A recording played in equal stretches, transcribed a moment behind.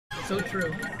So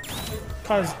true.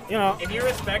 Because, you know... If you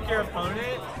respect your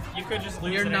opponent, you could just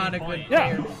lose. You're at not any a point. good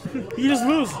player. Yeah. You just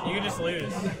lose. You can just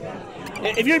lose.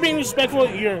 If you're being respectful,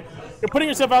 you're putting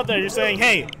yourself out there. You're saying,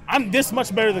 hey, I'm this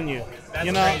much better than you. That's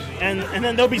you know? crazy. And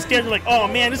then they'll be scared. They're like, oh,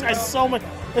 man, this guy's so much...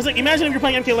 It's like, imagine if you're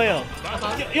playing MKLeo.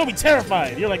 You'll be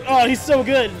terrified. You're like, oh, he's so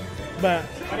good. But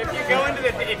if you go into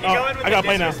the with the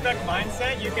disrespect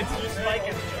mindset, you can just spike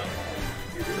and jump.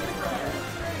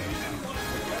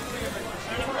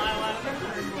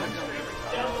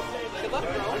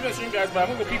 I'm gonna see you guys, but I'm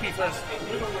gonna go pee-pee first.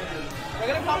 We're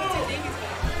gonna compensate Davies.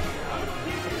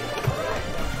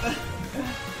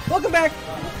 Welcome back.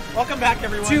 Welcome back,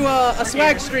 everyone. To a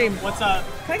swag stream. What's up?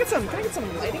 Can I get some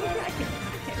lighting here? I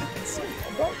can't see.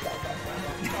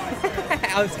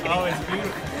 I was kidding. Oh, it's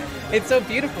beautiful. It's so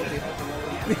beautiful, dude.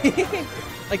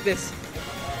 Like this.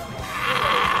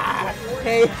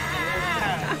 Hey.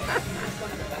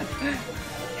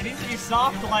 It needs to be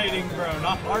soft lighting, bro,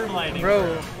 not hard lighting.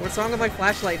 Bro, what's wrong with my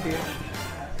flashlight, dude?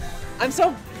 I'm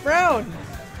so brown.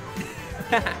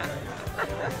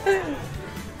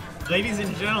 Ladies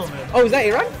and gentlemen. Oh, is that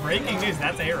Arod? Breaking news,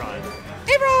 that's Arod.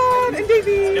 Arod and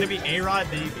Davey. It's gonna be Arod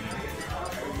Davey.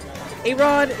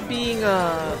 Arod being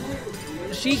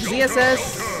Sheik,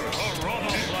 ZSS.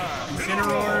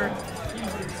 Incineroar.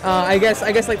 I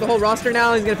guess like the whole roster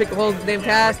now. He's gonna pick the whole damn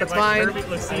cast. That's fine. Kirby,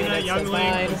 Lucina,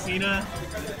 Youngling, Lucina.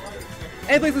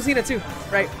 And he plays Lucina too,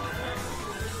 right?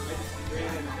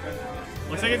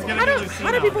 Looks like it's gonna be Lucina.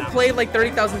 How do people play like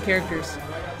 30,000 characters?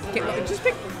 Just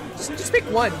pick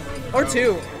one or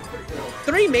two,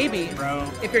 3 maybe. Bro,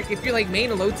 if you're like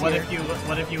main or low tier.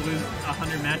 What if you lose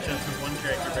 100 matchups with one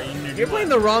character, bro? You're playing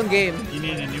the wrong game. You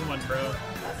need a new one, bro.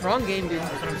 Wrong game, dude.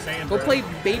 That's what I'm saying, Go bro. play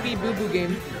Baby Boo Boo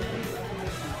game.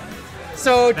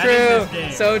 So That true. is this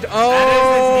game. So That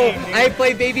is this game, I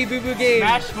play Baby Boo Boo game.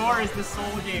 Smash 4 is the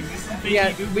soul game. This is Baby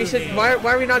Yeah, Boo Boo we should. game. Why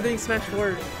are we not doing Smash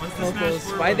 4 What's the locals?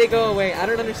 Smash 4 Why'd they go away? I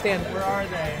don't understand. Where are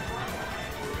they?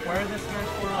 Where are the Smash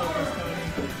 4 locals, Tony?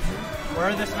 Where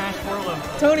are the Smash 4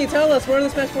 locals? Tony, tell us, where are the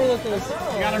Smash 4 locals?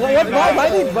 You gotta bring them back.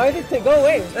 Why did they go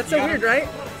away? That's so weird, right?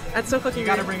 That's so fucking You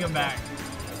gotta weird. bring them back.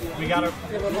 We gotta.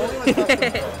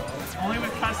 Only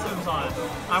with customs on.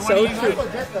 I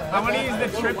want to use the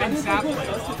trip and sap plate.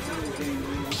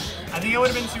 I think it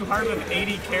would have been too hard with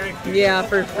 80 characters. Yeah,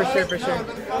 for sure. It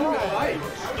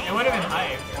would have been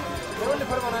hype.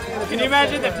 Can you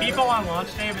imagine the people on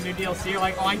launch day of a new DLC are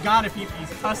like, oh, I gotta peep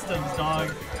these customs,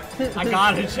 dog. I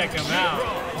gotta check them out.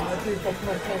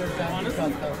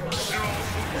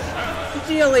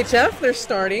 GLHF, they're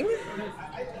starting.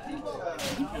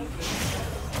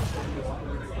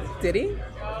 Did he?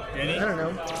 Did he? I don't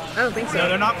know. I don't think so. No,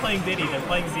 they're not playing Diddy. They're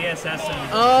playing ZSS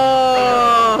and...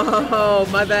 Oh,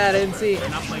 my bad. I didn't see. They're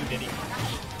not playing Diddy.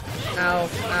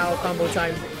 Ow, combo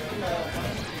time.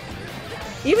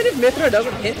 Even if Mythra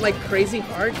doesn't hit like crazy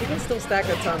hard, you can still stack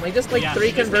a ton. Like just like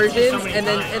 3 conversions, and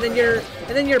then your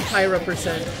Pyra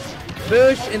percent.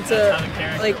 Boosh into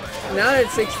like now at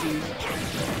 60.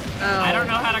 Ow. I don't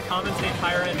know how to compensate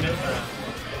Pyra and Mythra.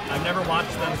 I've never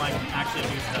watched them like actually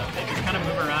do stuff. They just kind of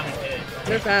move around and hit.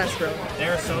 They're fast, bro.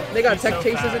 They got tech so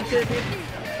chases fast. and shit, dude.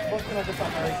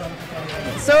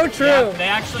 So true. Yeah, they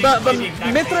actually but play the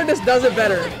exact Mythra same. just does it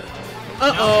better.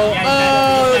 Uh-oh. No,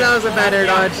 yeah, that was a better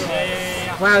dodge.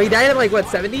 Yeah. Wow, he died at like what,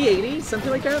 70, 80?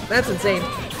 Something like that? That's insane.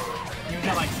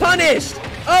 Like, punished!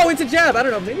 Oh, it's a jab. I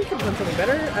don't know. Maybe he could have done something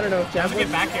better. I don't know if jab was.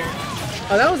 Get back here.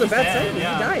 Oh, that was a He's bad dead, save.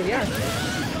 yeah. He died, yeah.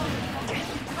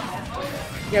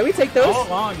 Yeah, we take those. All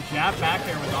along, jab back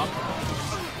there was awesome.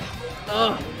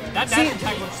 That dash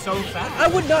attack looks so fast. I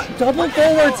would not double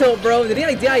forward tilt, bro. Did he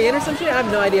like DI in or some shit? I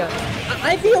have no idea.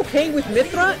 I'd be okay with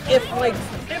Mythra if like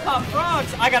Hip Hop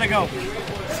Frogs. I gotta go.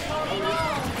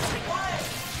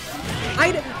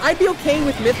 I'd be okay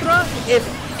with Mythra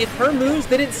if her moves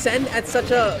didn't send at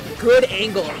such a good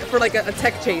angle for like a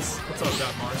tech chase. What's up,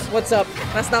 John Mars? What's up?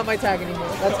 That's not my tag anymore.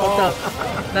 That's what's up.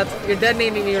 That's you're dead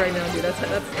naming me right now, dude. That's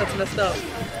messed up.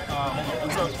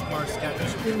 What's up, Mars?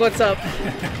 What's up?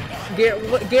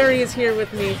 Gary is here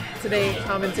with me today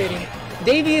commentating.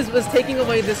 Davey was taking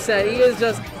away this set. He is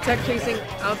just tech chasing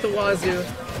out the wazoo.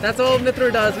 That's all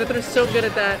Mythra does. Mythra's so good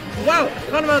at that. Wow!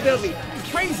 Caught him out the LB.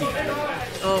 Crazy.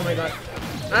 Oh my god.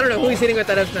 I don't know who he's hitting with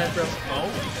that F smash, bro.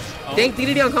 Thank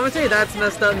DDD on commentary? That's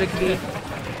messed up, McD.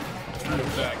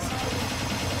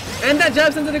 And that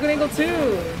jabs into the good angle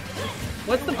too.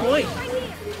 What's the point?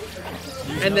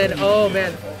 And then, oh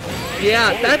man.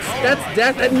 Yeah, that's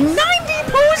death. At 90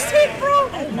 post hit, bro!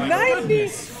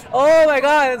 90! Oh my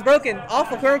god, it's broken.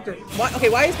 Awful character.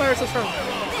 Why is Pyra so strong?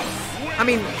 I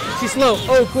mean, she's slow.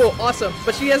 Oh, cool, awesome.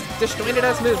 But she has disjointed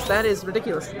ass moves. That is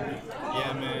ridiculous.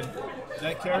 Yeah, man.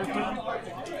 That character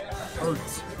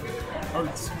hurts.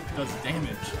 Does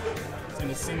damage. It's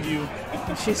gonna send you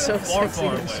She's so far, sexy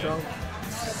far and away. strong.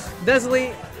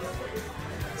 Desley,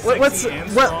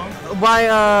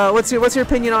 what's your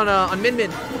opinion on Min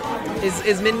Min?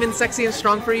 Is Min Min sexy and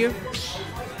strong for you?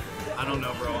 I don't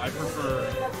know, bro. I prefer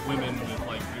women with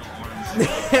like real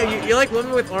arms. you like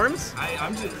women with arms?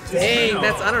 I'm just Dang, you know,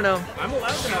 that's, I don't know. I'm allowed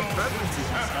to have preferences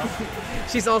and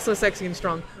stuff. She's also sexy and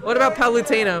strong. What about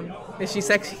Palutena? Is she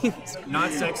sexy?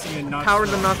 Not sexy and not Power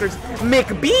the strong. knockers.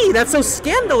 McB, that's so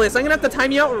scandalous. I'm gonna have to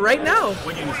time you out right now.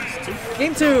 What game is this? 2?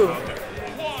 Game 2. Okay.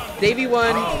 Davey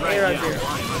 1, Oh, right, Arod yeah, 0.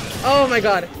 I'm blind. Oh my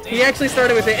god, he actually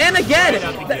started with it. And again, Right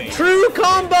out the gate. true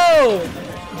combo!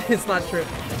 It's not true.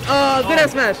 Good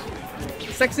ass smash.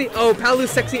 Sexy, oh, Palu's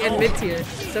sexy and mid tier.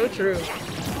 So true.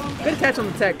 Good catch on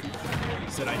the tech. He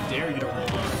said, I dare you to roll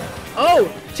on.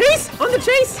 Oh, chase! On the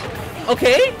chase!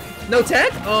 Okay, no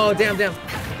tech? Oh, damn.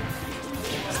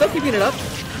 Still keeping it up.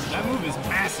 That move is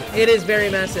massive. It is very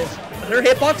massive. Her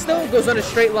hitbox though goes on a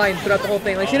straight line throughout the whole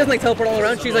thing. Like she doesn't like teleport all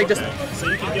around. She's like just. So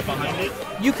you can get behind it?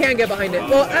 You can get behind it.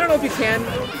 Well, I don't know if you can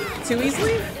too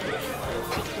easily.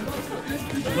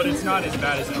 But it's not as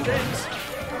bad as it looks.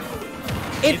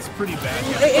 It's pretty bad.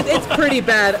 It's pretty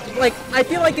bad. Like I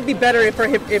feel like it'd be better if her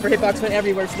hitbox went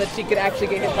everywhere so that she could actually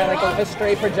get hit by like a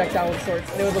stray projectile of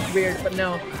sorts. And it would look weird, but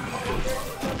no.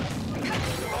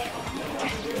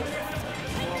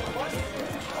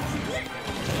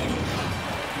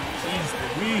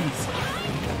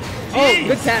 Oh,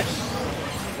 good catch.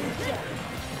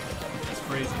 It's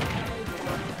crazy.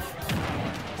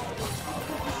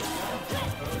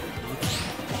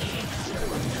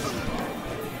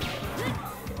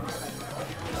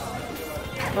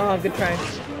 Oh, good try.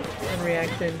 And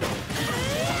reaction.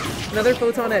 Another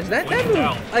photon edge. That move,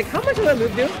 like how much will that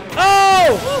move do?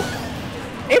 Oh!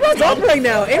 Arod's off right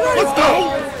now.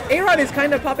 Arod is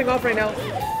kind of popping off right now.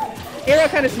 Arod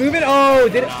kind of smoothing. Oh,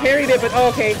 parried it, but oh,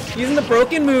 okay. Using the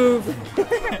broken move.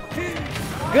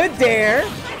 Good dare.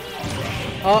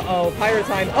 Uh-oh, Pyra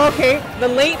time. Okay, the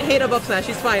late hit of up smash,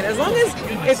 she's fine. As long as,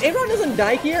 if Arod doesn't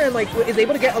die here and like is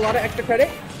able to get a lot of extra credit,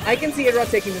 I can see Arod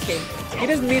taking this game. He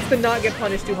just needs to not get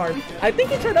punished too hard. I think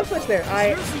he tried up smash there.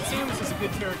 Seriously, Samus is a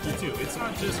good character too. It's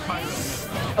not just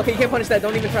Pyra. Okay, you can't punish that,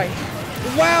 don't even try.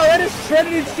 Wow, that is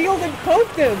shredded his shield and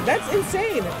poked him. That's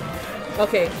insane.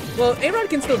 Okay, well, Arod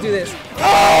can still do this.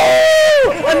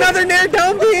 Oh! Another Nair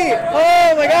down B!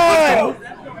 Oh my god!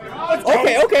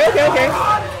 Okay.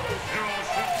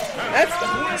 That's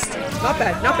not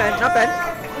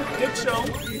bad. Good show.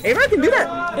 Arod can do that.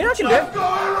 Arod can do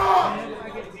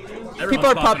it. People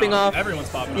are popping off. Everyone's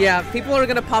popping off. Yeah, people are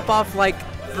gonna pop off like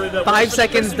For the 5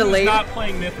 seconds person who's delayed. Not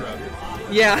playing Mythra.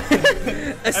 Yeah.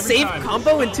 A safe time.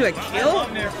 combo into a kill?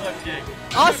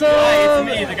 It's Awesome!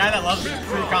 me, the guy that loves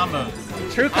true combos.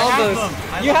 True I have combos. them.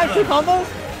 I You love have true them. combos?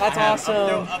 That's I have awesome. Up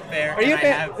throw, up there, Are you a and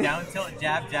I fan? have down tilt,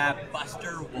 jab, jab,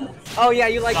 Buster Wolf. Oh yeah,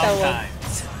 you like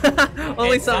Sometimes. that one.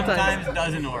 Only It sometimes. sometimes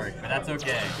doesn't work, but that's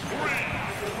okay.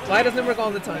 Why doesn't it work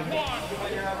all the time?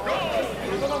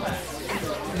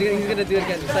 He's gonna do it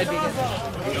again. Side B again.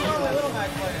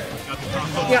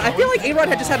 Yeah, I feel like Arod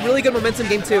had just had really good momentum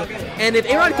game 2, and if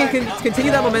Arod can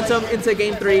continue that momentum into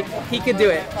game 3, he could do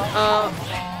it.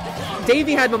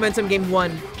 Davey had momentum game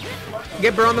 1.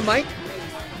 Get Burr on the mic.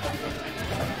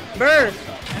 Burr,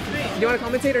 do you want to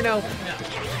commentate or no?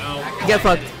 No. Get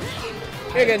fucked.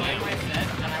 You're good.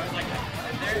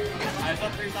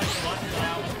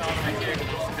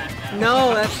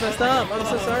 No, that's messed up. I'm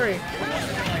so sorry.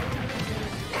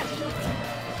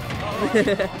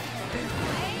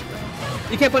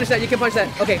 You can't punish that. You can punish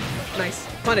that. Okay, nice.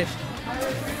 Punished.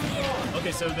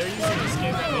 Okay, so they're using a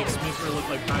skin that makes Mythra look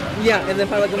like Pyra. Yeah, and then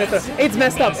probably like the Mythra. It's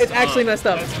messed up. It's actually messed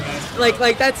up.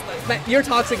 Like that's you're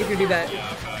toxic if you do that.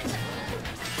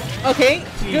 Okay,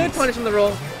 good punish on the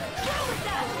roll.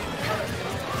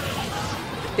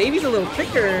 Davey's a little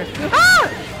trickier. Ah!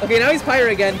 Okay, now he's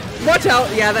Pyra again. Watch out.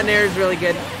 Yeah, that Nair is really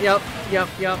good. Yep.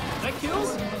 That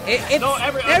kills? No,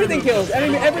 everything kills.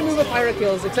 Every move of Pyra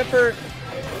kills, except for...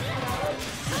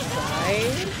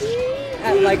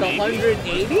 At like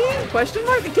 180? Question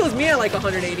mark? It kills me at like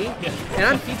 180. Yeah. And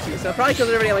I'm Pichu, so it probably kills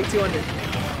everybody at like 200.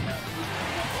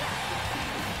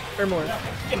 Or more.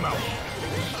 Get him out.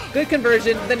 Good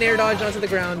conversion. The Nair dodge onto the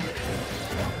ground.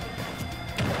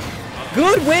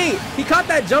 Good weight! He caught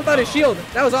that jump out of shield.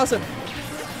 That was awesome.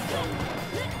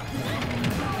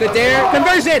 Good dare.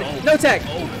 Conversion! No tech.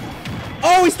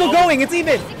 Oh, he's still going. It's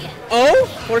even. Oh,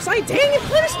 foresight. Dang it,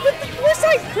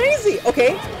 foresight. Crazy.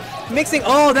 Okay. Mixing.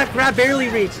 Oh, that grab barely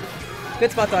reached.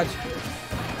 Good spot dodge.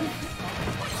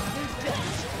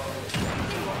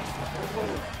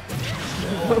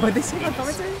 What'd they say on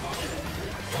commentary?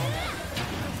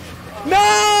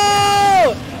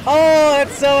 No! Oh,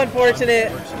 that's so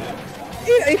unfortunate.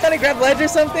 He thought he grabbed ledge or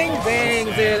something? Dang,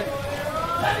 dude.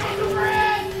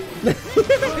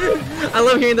 I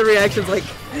love hearing the reactions like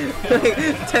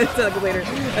 10 seconds later.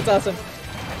 That's awesome.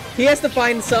 He has to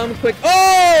find some quick.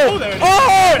 Oh!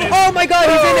 Oh my god,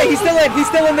 he's in it. He's still in. He's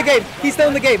still in the game. He's still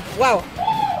in the game. Wow.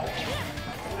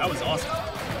 That was awesome.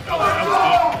 That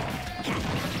was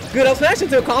Good up smash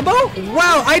into a combo.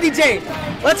 Wow, IDJ.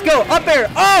 Let's go. Up air.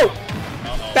 Oh!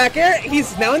 Back air.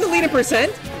 He's now in the lead in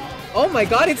percent. Oh my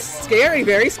god, it's scary.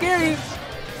 Very scary.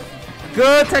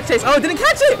 Good tech chase. Oh, didn't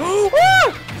catch it.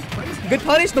 Good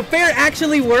punish. The fair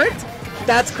actually worked.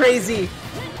 That's crazy.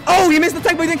 Oh, he missed the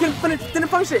tech, but he didn't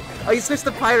punish it. Oh, he switched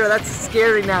to Pyra. That's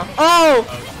scary now. Oh!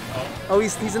 Oh,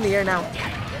 he's in the air now.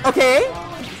 Okay.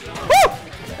 Woo!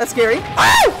 That's scary.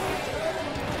 Oh!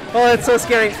 Oh, that's so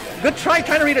scary. Good try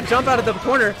trying to read a jump out of the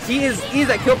corner. He's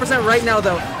at kill percent right now,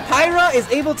 though. Pyra is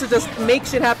able to just make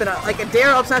shit happen. Like a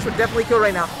dare up smash would definitely kill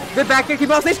right now. Good back here, keep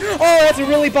on stage. Oh, that's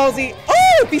really ballsy.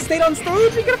 Oh, if he stayed on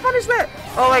stage, he could have punished that.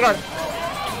 Oh my god.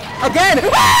 Again! Oh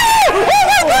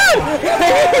my god!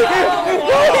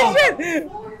 Holy shit!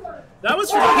 That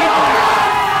was for the people!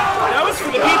 That was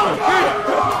for the people!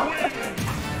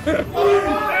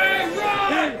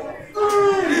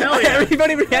 Hell yeah.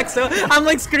 Everybody reacts so I'm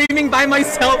like screaming by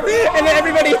myself and then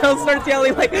everybody else starts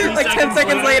yelling like 10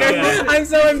 seconds later. I'm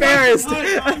so embarrassed.